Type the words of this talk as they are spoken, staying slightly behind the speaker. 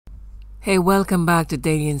Hey, welcome back to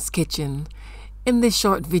Dalian's Kitchen. In this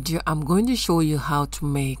short video, I'm going to show you how to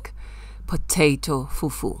make potato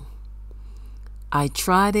fufu. I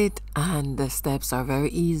tried it and the steps are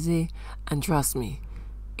very easy, and trust me,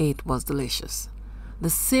 it was delicious.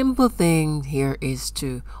 The simple thing here is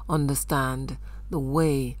to understand the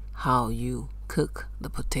way how you cook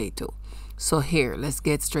the potato. So here, let's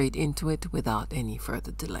get straight into it without any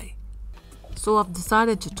further delay. So I've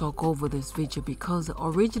decided to talk over this video because the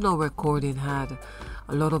original recording had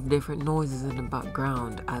a lot of different noises in the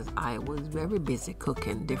background as I was very busy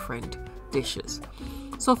cooking different dishes.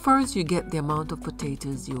 So first, you get the amount of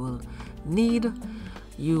potatoes you will need.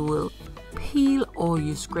 You will peel or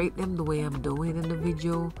you scrape them the way I'm doing in the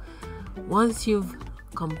video. Once you've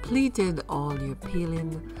completed all your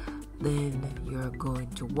peeling, then you're going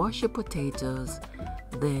to wash your potatoes,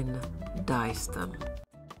 then dice them.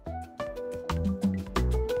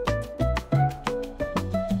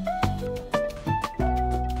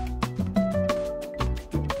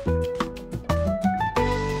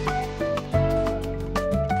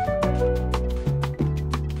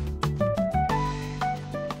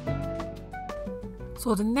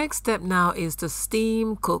 So the next step now is to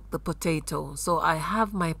steam cook the potato. So I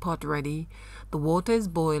have my pot ready, the water is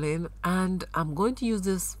boiling, and I'm going to use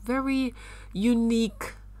this very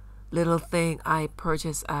unique little thing I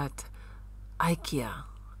purchased at IKEA,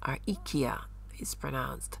 or IKEA is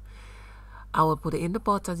pronounced. I will put it in the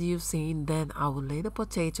pot as you've seen, then I will lay the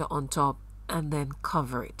potato on top and then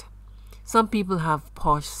cover it. Some people have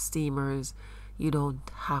posh steamers. You don't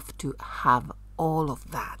have to have all of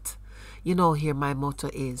that. You know, here my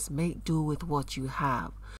motto is make do with what you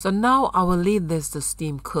have. So now I will leave this to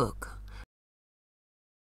steam cook.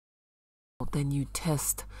 Then you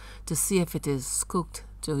test to see if it is cooked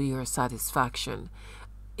to your satisfaction.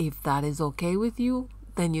 If that is okay with you,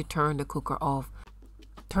 then you turn the cooker off.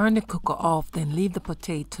 Turn the cooker off, then leave the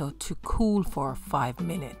potato to cool for 5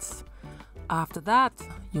 minutes. After that,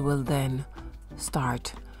 you will then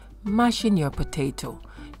start mashing your potato.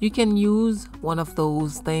 You can use one of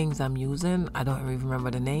those things I'm using, I don't even remember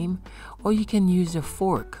the name, or you can use a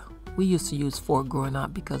fork. We used to use fork growing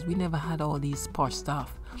up because we never had all these posh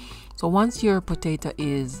stuff. So once your potato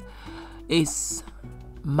is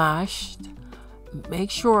mashed, make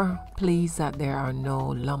sure please that there are no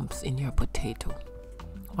lumps in your potato.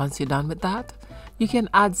 Once you're done with that, you can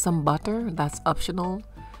add some butter. That's optional.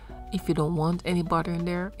 If you don't want any butter in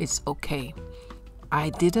there, it's okay. I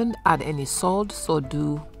didn't add any salt, so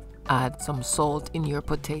do add some salt in your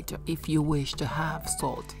potato if you wish to have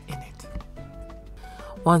salt in it.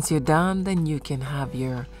 Once you're done, then you can have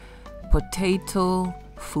your potato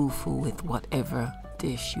fufu with whatever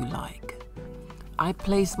dish you like. I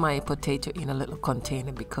place my potato in a little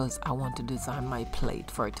container because I want to design my plate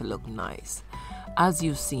for it to look nice, as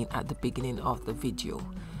you've seen at the beginning of the video.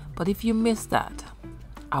 But if you missed that,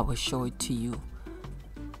 I will show it to you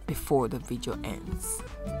before the video ends.